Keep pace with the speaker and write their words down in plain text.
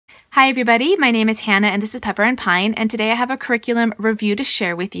Hi everybody, my name is Hannah and this is Pepper and Pine, and today I have a curriculum review to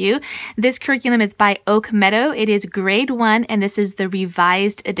share with you. This curriculum is by Oak Meadow. It is grade 1 and this is the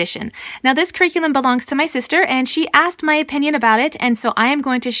revised edition. Now this curriculum belongs to my sister and she asked my opinion about it, and so I am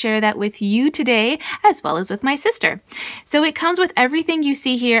going to share that with you today as well as with my sister. So it comes with everything you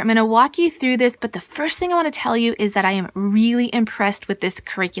see here. I'm going to walk you through this, but the first thing I want to tell you is that I am really impressed with this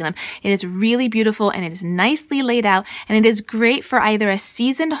curriculum. It is really beautiful and it is nicely laid out, and it is great for either a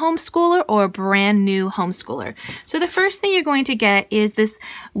seasoned homeschooler or a brand new homeschooler. So the first thing you're going to get is this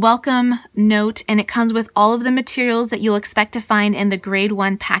welcome note, and it comes with all of the materials that you'll expect to find in the grade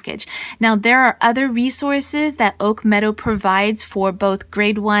 1 package. Now there are other resources that Oak Meadow provides for both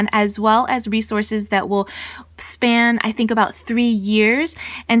grade 1 as well as resources that will span, I think, about 3 years.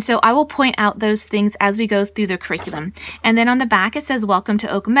 And so I will point out those things as we go through the curriculum. And then on the back it says welcome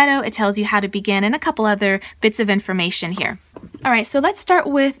to Oak Meadow. It tells you how to begin and a couple other bits of information here. All right, so let's start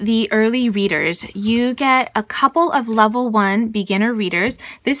with the early readers. You get a couple of level 1 beginner readers.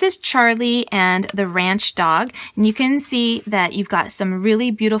 This is Charlie and the Ranch Dog. And you can see that you've got some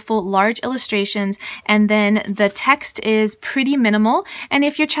really beautiful large illustrations, and then the text is pretty minimal. And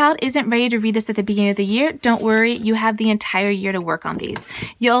if your child isn't ready to read this at the beginning of the year, don't worry, you have the entire year to work on these.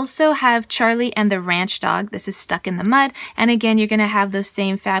 You also have Charlie and the Ranch Dog. This is Stuck in the Mud. And again, you're going to have those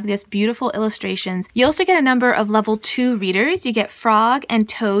same fabulous, beautiful illustrations. You also get a number of level 2 readers. You get Frog and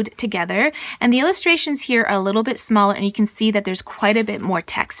Toad together, and the illustrations here are a little bit smaller, and you can see that there's quite a bit more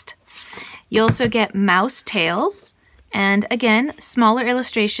text. You also get Mouse Tails, and again, smaller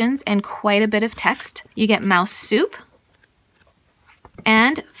illustrations and quite a bit of text. You get Mouse Soup,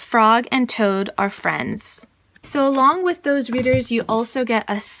 and Frog and Toad are friends. So along with those readers, you also get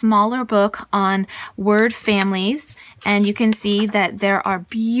a smaller book on word families, and you can see that there are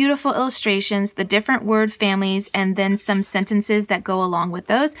beautiful illustrations, the different word families, and then some sentences that go along with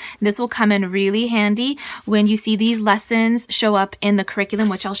those. This will come in really handy when you see these lessons show up in the curriculum,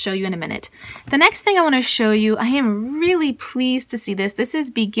 which I'll show you in a minute. The next thing I want to show you, I am really pleased to see this. This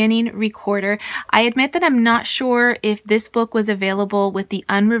is Beginning Recorder. I admit that I'm not sure if this book was available with the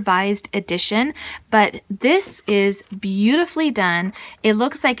unrevised edition, but this is beautifully done. It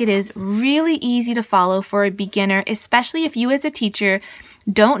looks like it is really easy to follow for a beginner, especially if you as a teacher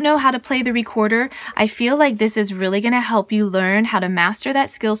don't know how to play the recorder. I feel like this is really going to help you learn how to master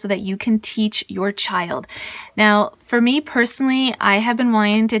that skill so that you can teach your child. Now, for me personally, I have been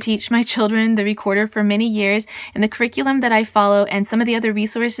wanting to teach my children the recorder for many years, and the curriculum that I follow and some of the other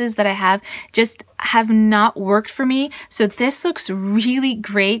resources that I have just have not worked for me. So this looks really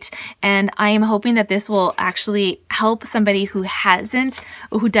great, and I am hoping that this will actually help somebody who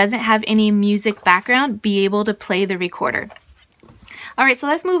doesn't have any music background be able to play the recorder. All right, so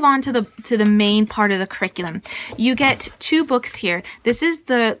let's move on to the main part of the curriculum. You get 2 books here. This is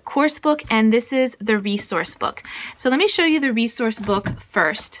the course book and this is the resource book. So let me show you the resource book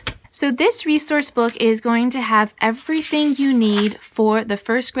first. So this resource book is going to have everything you need for the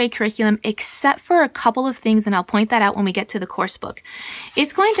first grade curriculum except for a couple of things, and I'll point that out when we get to the course book.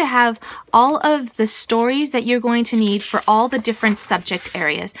 It's going to have all of the stories that you're going to need for all the different subject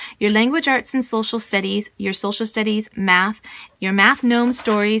areas. Your language arts and social studies, your social studies, math, your math gnome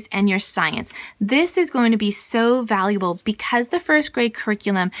stories, and your science. This is going to be so valuable because the first grade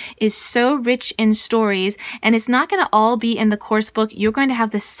curriculum is so rich in stories, and it's not going to all be in the course book. You're going to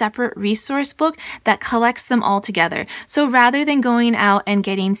have the separate resource book that collects them all together. So rather than going out and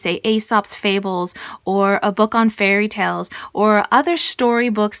getting, say, Aesop's Fables or a book on fairy tales or other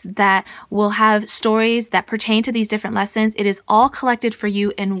storybooks that will have stories that pertain to these different lessons, it is all collected for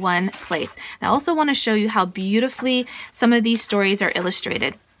you in one place. And I also want to show you how beautifully some of these stories are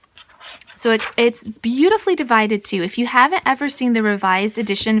illustrated. So it's beautifully divided too. If you haven't ever seen the revised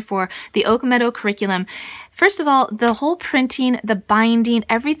edition for the Oak Meadow curriculum, first of all, the whole printing, the binding,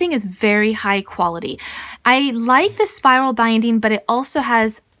 everything is very high quality. I like the spiral binding, but it also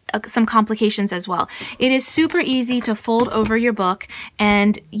has some complications as well. It is super easy to fold over your book,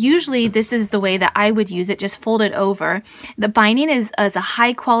 and usually this is the way that I would use it, just fold it over. The binding is a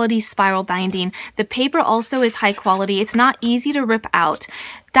high quality spiral binding. The paper also is high quality. It's not easy to rip out.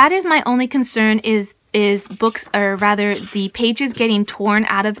 That is my only concern is books, or rather the pages getting torn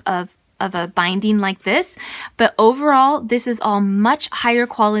out of a binding like this. But overall, this is all much higher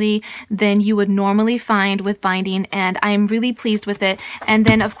quality than you would normally find with binding, and I'm really pleased with it. And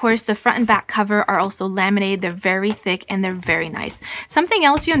then of course the front and back cover are also laminated. They're very thick and they're very nice. Something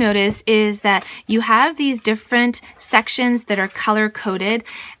else you'll notice is that you have these different sections that are color coded,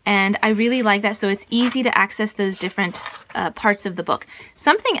 and I really like that, so it's easy to access those different parts of the book.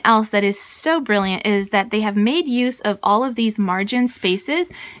 Something else that is so brilliant is that they have made use of all of these margin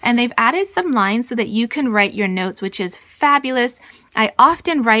spaces, and they've added some lines so that you can write your notes, which is fabulous. I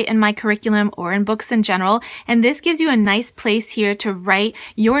often write in my curriculum or in books in general, and this gives you a nice place here to write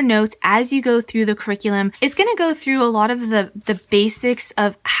your notes as you go through the curriculum. It's going to go through a lot of the basics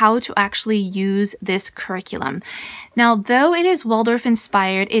of how to actually use this curriculum. Now, though it is Waldorf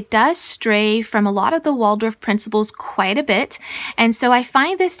inspired, it does stray from a lot of the Waldorf principles quite a bit, and so I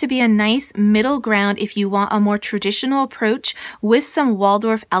find this to be a nice middle ground if you want a more traditional approach with some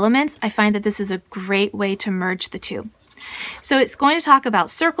Waldorf elements. I find that this is a great way to merge the two. So it's going to talk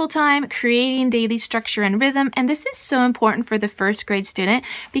about circle time, creating daily structure and rhythm, and this is so important for the first grade student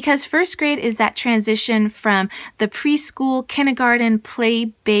because first grade is that transition from the preschool, kindergarten,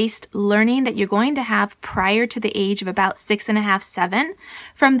 play-based learning that you're going to have prior to the age of about 6.5, 7.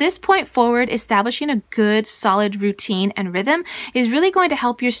 From this point forward, establishing a good, solid routine and rhythm is really going to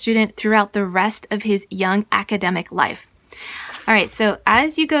help your student throughout the rest of his young academic life. All right, so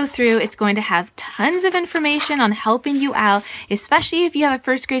as you go through, it's going to have tons of information on helping you out, especially if you have a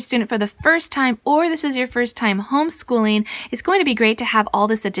first grade student for the first time or this is your first time homeschooling. It's going to be great to have all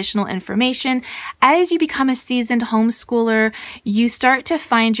this additional information. As you become a seasoned homeschooler, you start to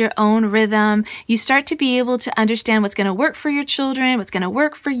find your own rhythm. You start to be able to understand what's going to work for your children, what's going to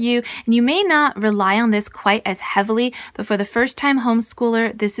work for you, and you may not rely on this quite as heavily, but for the first time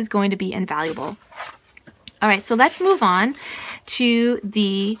homeschooler, this is going to be invaluable. All right, so let's move on to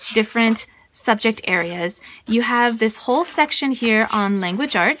the different subject areas. You have this whole section here on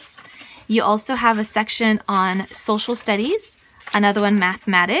language arts. You also have a section on social studies, another one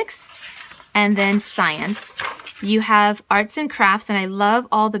mathematics, and then science. You have arts and crafts, and I love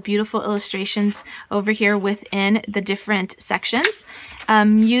all the beautiful illustrations over here within the different sections.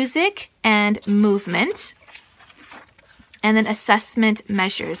 Music and movement. And then assessment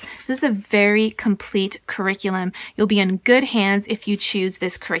measures. This is a very complete curriculum. You'll be in good hands if you choose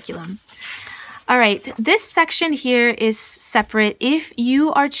this curriculum. All right, this section here is separate. If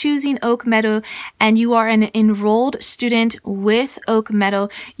you are choosing Oak Meadow and you are an enrolled student with Oak Meadow,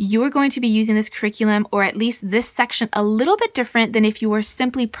 you are going to be using this curriculum, or at least this section, a little bit different than if you were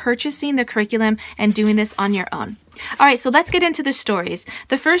simply purchasing the curriculum and doing this on your own. All right, so let's get into the stories.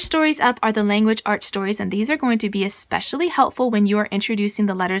 The first stories up are the language arts stories, and these are going to be especially helpful when you are introducing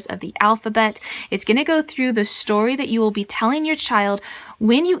the letters of the alphabet. It's going to go through the story that you will be telling your child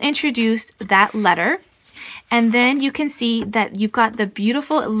when you introduce that letter. And then you can see that you've got the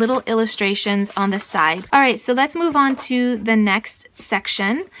beautiful little illustrations on the side. All right, so let's move on to the next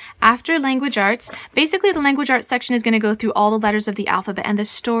section. After language arts, basically the language arts section is going to go through all the letters of the alphabet, and the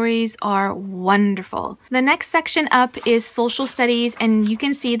stories are wonderful. The next section up is social studies, and you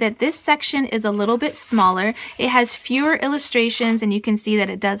can see that this section is a little bit smaller. It has fewer illustrations, and you can see that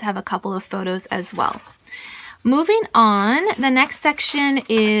it does have a couple of photos as well. Moving on, the next section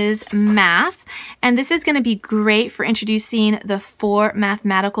is math, and this is going to be great for introducing the 4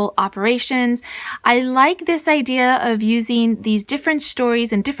 mathematical operations. I like this idea of using these different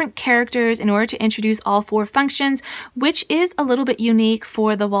stories and different characters in order to introduce all 4 functions, which is a little bit unique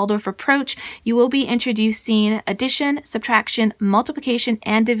for the Waldorf approach. You will be introducing addition, subtraction, multiplication,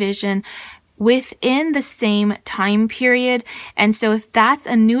 and division within the same time period. And so if that's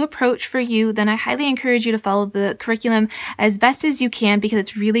a new approach for you, then I highly encourage you to follow the curriculum as best as you can, because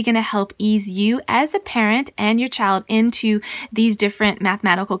it's really going to help ease you as a parent and your child into these different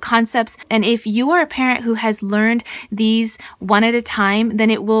mathematical concepts. And if you are a parent who has learned these one at a time,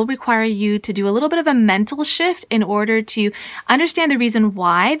 then it will require you to do a little bit of a mental shift in order to understand the reason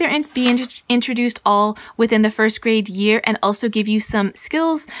why they're being introduced all within the first grade year, and also give you some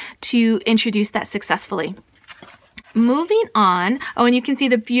skills to introduce that successfully. Moving on, oh, and you can see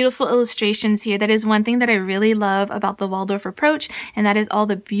the beautiful illustrations here. That is one thing that I really love about the Waldorf approach, and that is all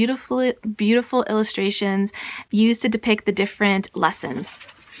the beautiful illustrations used to depict the different lessons.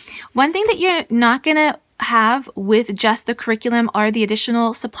 One thing that you're not gonna have with just the curriculum are the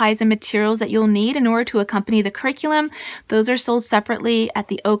additional supplies and materials that you'll need in order to accompany the curriculum. Those are sold separately at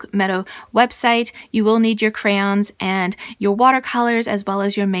the Oak Meadow website. You will need your crayons and your watercolors, as well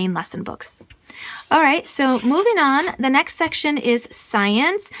as your main lesson books. All right, so moving on, the next section is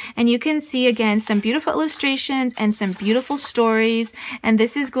science, and you can see again some beautiful illustrations and some beautiful stories, and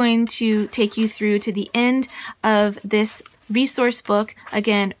this is going to take you through to the end of this resource book.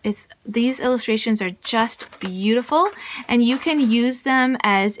 Again, these illustrations are just beautiful, and you can use them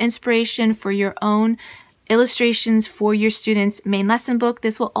as inspiration for your own illustrations for your students' main lesson book.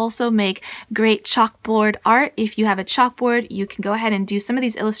 This will also make great chalkboard art. If you have a chalkboard, you can go ahead and do some of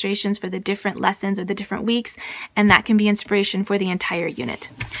these illustrations for the different lessons or the different weeks, and that can be inspiration for the entire unit.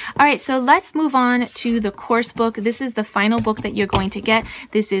 All right, so let's move on to the course book. This is the final book that you're going to get.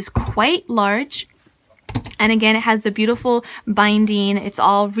 This is quite large. And again, it has the beautiful binding. It's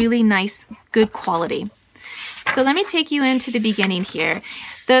all really nice, good quality. So let me take you into the beginning here.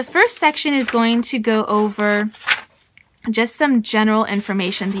 The first section is going to go over just some general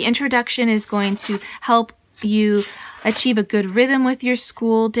information. The introduction is going to help you achieve a good rhythm with your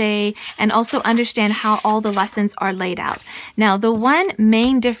school day and also understand how all the lessons are laid out. Now, the one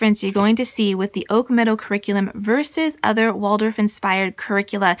main difference you're going to see with the Oak Meadow curriculum versus other Waldorf-inspired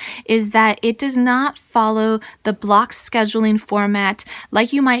curricula is that it does not follow the block scheduling format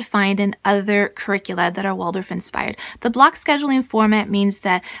like you might find in other curricula that are Waldorf-inspired. The block scheduling format means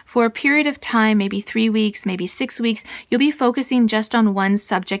that for a period of time, maybe 3 weeks, maybe 6 weeks, you'll be focusing just on one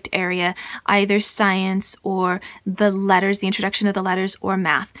subject area, either science or the letters, the introduction of the letters, or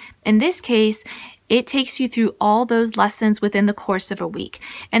math. In this case, it takes you through all those lessons within the course of a week.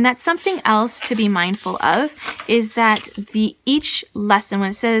 And that's something else to be mindful of, is that each lesson,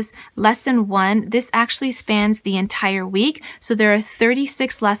 when it says lesson 1, this actually spans the entire week. So there are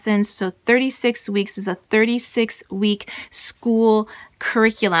 36 lessons, so 36 weeks is a 36-week school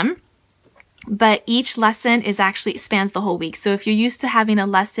curriculum. But each lesson is actually spans the whole week. So if you're used to having a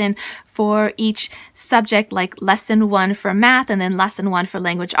lesson for each subject, like lesson 1 for math and then lesson 1 for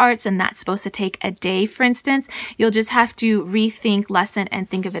language arts, and that's supposed to take a day, for instance, you'll just have to rethink lesson and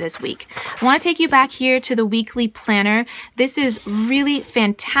think of it as week. I want to take you back here to the weekly planner. This is really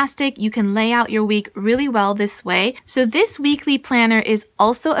fantastic. You can lay out your week really well this way. So this weekly planner is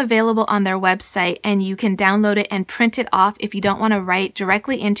also available on their website, and you can download it and print it off if you don't want to write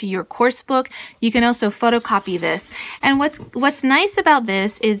directly into your course book. You can also photocopy this. And what's nice about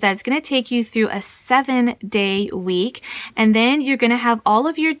this is that it's going to take you through a 7-day week, and then you're going to have all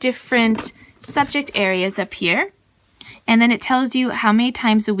of your different subject areas up here. And then it tells you how many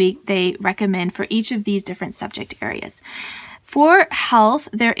times a week they recommend for each of these different subject areas. For health,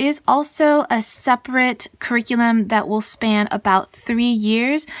 there is also a separate curriculum that will span about 3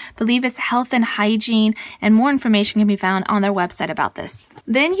 years. I believe it's health and hygiene, and more information can be found on their website about this.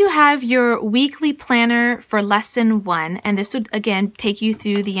 Then you have your weekly planner for lesson 1, and this would again take you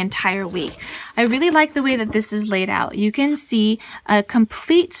through the entire week. I really like the way that this is laid out. You can see a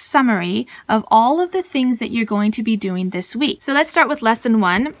complete summary of all of the things that you're going to be doing this week. So let's start with lesson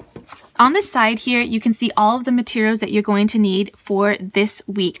 1. On the side here, you can see all of the materials that you're going to need for this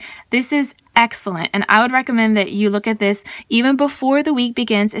week. This is excellent, and I would recommend that you look at this even before the week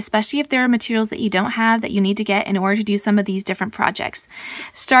begins, especially if there are materials that you don't have that you need to get in order to do some of these different projects.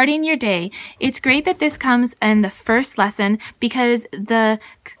 Starting your day, it's great that this comes in the first lesson because the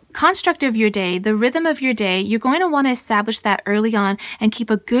construct of your day, the rhythm of your day, you're going to want to establish that early on and keep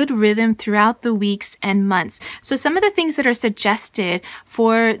a good rhythm throughout the weeks and months. So some of the things that are suggested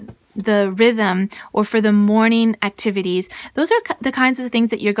for the rhythm or for the morning activities, those are the kinds of things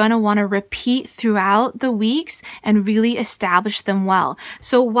that you're going to want to repeat throughout the weeks and really establish them well.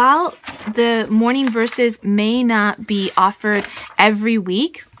 So while the morning verses may not be offered every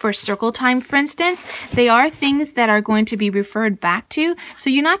week, for circle time, for instance, they are things that are going to be referred back to.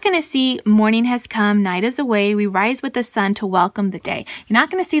 So you're not going to see morning has come, night is away, we rise with the sun to welcome the day. You're not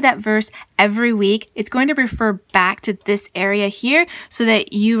going to see that verse every week. It's going to refer back to this area here so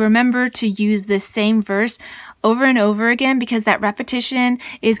that you remember to use this same verse over and over again, because that repetition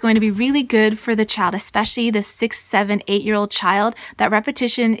is going to be really good for the child, especially the 6, 7, 8-year-old child. That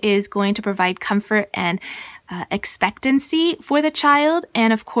repetition is going to provide comfort and expectancy for the child.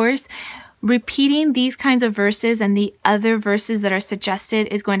 And of course, repeating these kinds of verses and the other verses that are suggested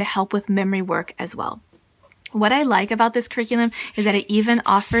is going to help with memory work as well. What I like about this curriculum is that it even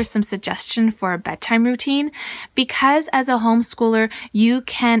offers some suggestion for a bedtime routine, because as a homeschooler, you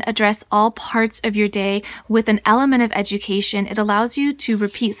can address all parts of your day with an element of education. It allows you to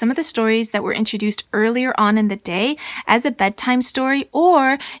repeat some of the stories that were introduced earlier on in the day as a bedtime story,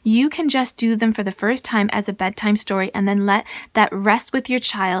 or you can just do them for the first time as a bedtime story and then let that rest with your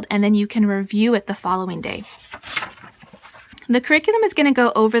child, and then you can review it the following day. The curriculum is going to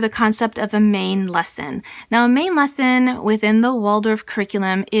go over the concept of a main lesson. Now, a main lesson within the Waldorf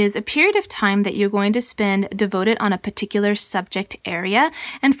curriculum is a period of time that you're going to spend devoted on a particular subject area.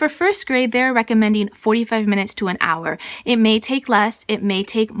 And for first grade, they're recommending 45 minutes to an hour. It may take less, it may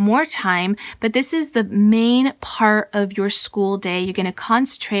take more time, but this is the main part of your school day. You're going to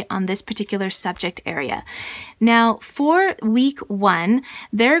concentrate on this particular subject area. Now, for week 1,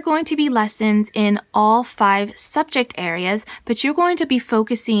 there are going to be lessons in all 5 subject areas, but you're going to be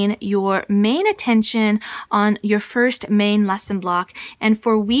focusing your main attention on your first main lesson block. And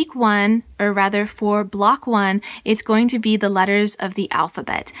for week 1, or rather for block 1, it's going to be the letters of the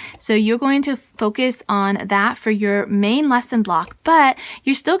alphabet. So you're going to focus on that for your main lesson block, but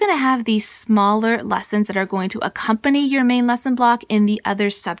you're still going to have these smaller lessons that are going to accompany your main lesson block in the other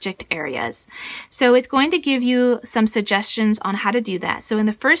subject areas. So it's going to give you some suggestions on how to do that. So in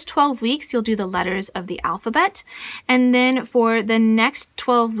the first 12 weeks, you'll do the letters of the alphabet. And then for the next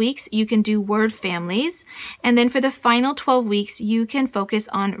 12 weeks, you can do word families. And then for the final 12 weeks, you can focus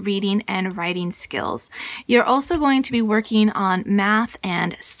on reading and writing skills. You're also going to be working on math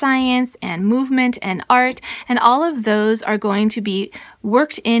and science and movement and art, and all of those are going to be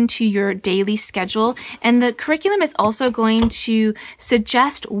worked into your daily schedule. And the curriculum is also going to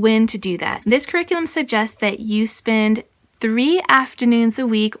suggest when to do that. This curriculum suggests that you spend 3 afternoons a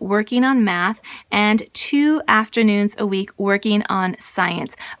week working on math and 2 afternoons a week working on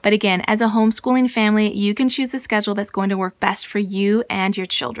science. But again, as a homeschooling family, you can choose a schedule that's going to work best for you and your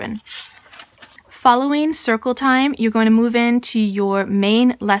children. Following circle time, you're going to move into your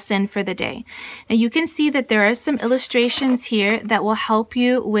main lesson for the day. Now you can see that there are some illustrations here that will help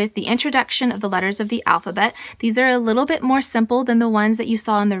you with the introduction of the letters of the alphabet. These are a little bit more simple than the ones that you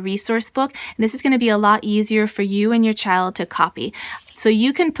saw in the resource book. And this is going to be a lot easier for you and your child to copy. So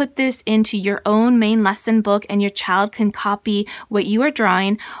you can put this into your own main lesson book and your child can copy what you are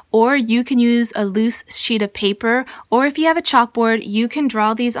drawing, or you can use a loose sheet of paper, or if you have a chalkboard, you can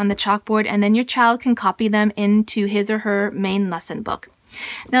draw these on the chalkboard and then your child can copy them into his or her main lesson book.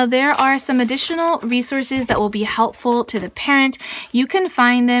 Now there are some additional resources that will be helpful to the parent. You can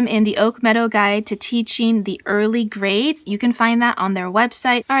find them in the Oak Meadow Guide to Teaching the Early Grades. You can find that on their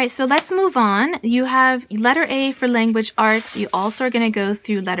website. All right, so let's move on. You have letter A for language arts. You also are going to go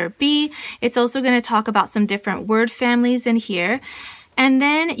through letter B. It's also going to talk about some different word families in here. And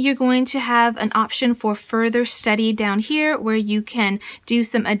then you're going to have an option for further study down here where you can do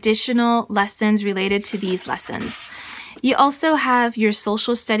some additional lessons related to these lessons. You also have your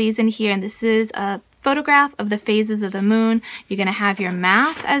social studies in here, and this is a photograph of the phases of the moon. You're going to have your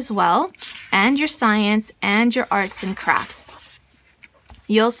math as well, and your science, and your arts and crafts.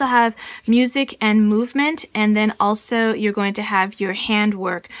 You also have music and movement, and then also you're going to have your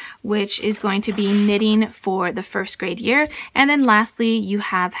handwork, which is going to be knitting for the first grade year. And then lastly, you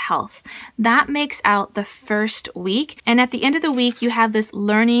have health. That makes out the first week. And at the end of the week, you have this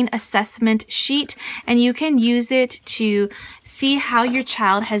learning assessment sheet, and you can use it to see how your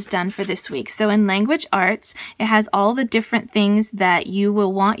child has done for this week. So in language arts, it has all the different things that you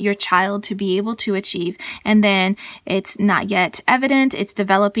will want your child to be able to achieve. And then it's not yet evident, it's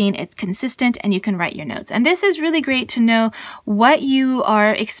developing, it's consistent, and you can write your notes. And this is really great to know what you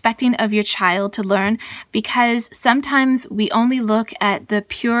are expecting of your child to learn, because sometimes we only look at the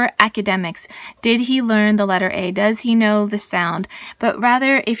pure academics. Did he learn the letter A? Does he know the sound? But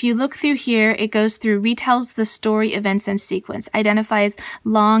rather, if you look through here, it goes through, retells the story, events, and sequence, identifies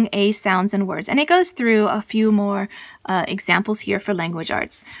long A sounds and words, and it goes through a few more examples here for language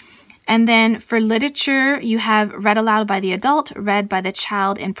arts. And then for literature, you have read aloud by the adult, read by the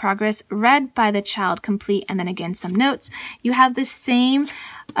child in progress, read by the child complete, and then again some notes. You have the same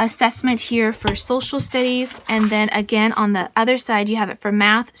assessment here for social studies, and then again on the other side you have it for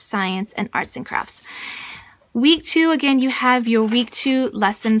math, science, and arts and crafts. Week 2, again, you have your week 2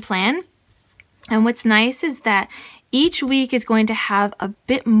 lesson plan. And what's nice is that each week is going to have a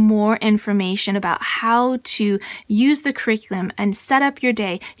bit more information about how to use the curriculum and set up your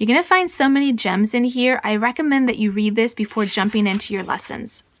day. You're going to find so many gems in here. I recommend that you read this before jumping into your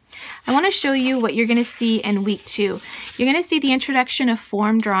lessons. I want to show you what you're going to see in week 2. You're going to see the introduction of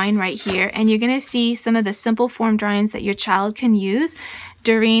form drawing right here, and you're going to see some of the simple form drawings that your child can use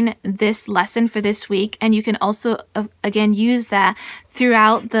during this lesson for this week, and you can also, again, use that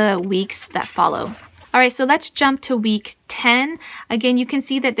throughout the weeks that follow. All right, so let's jump to week 10. Again, you can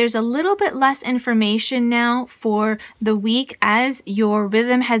see that there's a little bit less information now for the week as your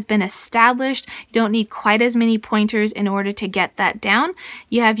rhythm has been established. You don't need quite as many pointers in order to get that down.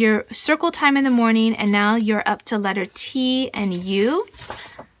 You have your circle time in the morning, and now you're up to letter T and U.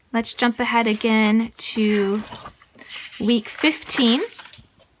 Let's jump ahead again to week 15.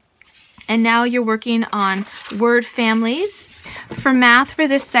 And now you're working on word families. For math for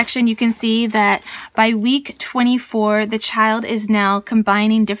this section, you can see that by week 24, the child is now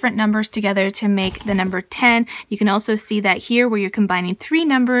combining different numbers together to make the number 10. You can also see that here where you're combining 3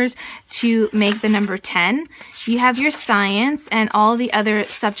 numbers to make the number 10. You have your science and all the other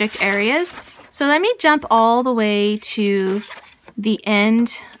subject areas. So let me jump all the way to the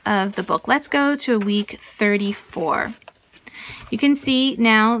end of the book. Let's go to week 34. You can see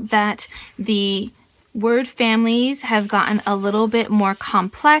now that the word families have gotten a little bit more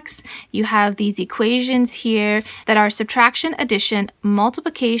complex. You have these equations here that are subtraction, addition,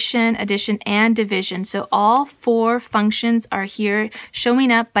 multiplication, addition, and division. So all 4 functions are here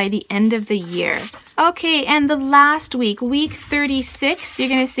showing up by the end of the year. Okay, and the last week, week 36, you're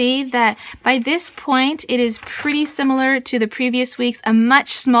going to see that by this point, it is pretty similar to the previous weeks, a much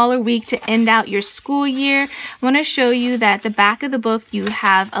smaller week to end out your school year. I want to show you that at the back of the book, you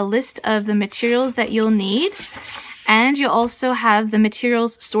have a list of the materials that you'll need. And you also have the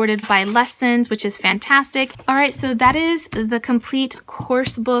materials sorted by lessons, which is fantastic. All right, so that is the complete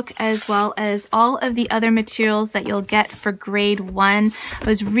course book as well as all of the other materials that you'll get for grade 1. I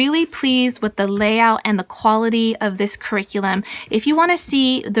was really pleased with the layout and the quality of this curriculum. If you want to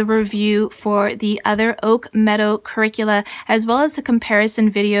see the review for the other Oak Meadow curricula, as well as a comparison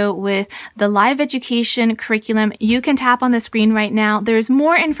video with the live education curriculum, you can tap on the screen right now. There's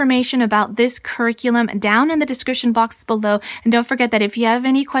more information about this curriculum down in the description box below, and don't forget that if you have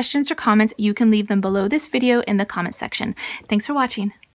any questions or comments, you can leave them below this video in the comment section. Thanks for watching.